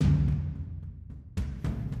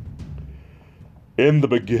In the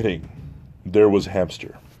beginning, there was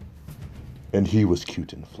Hamster, and he was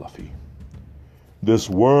cute and fluffy. This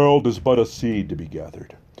world is but a seed to be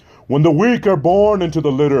gathered. When the weak are born into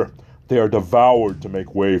the litter, they are devoured to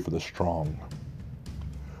make way for the strong.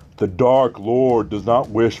 The Dark Lord does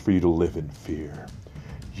not wish for you to live in fear.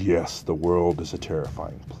 Yes, the world is a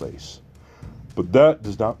terrifying place, but that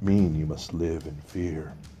does not mean you must live in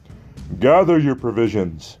fear. Gather your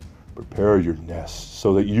provisions, prepare your nests,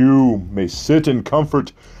 so that you may sit in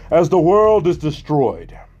comfort as the world is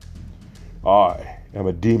destroyed. I am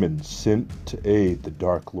a demon sent to aid the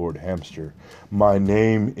Dark Lord Hamster. My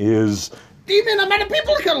name is... Demon, I'm at a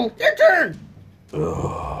people kennel. Your turn.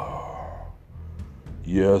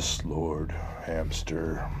 Yes, Lord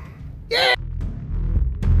Hamster. Yeah.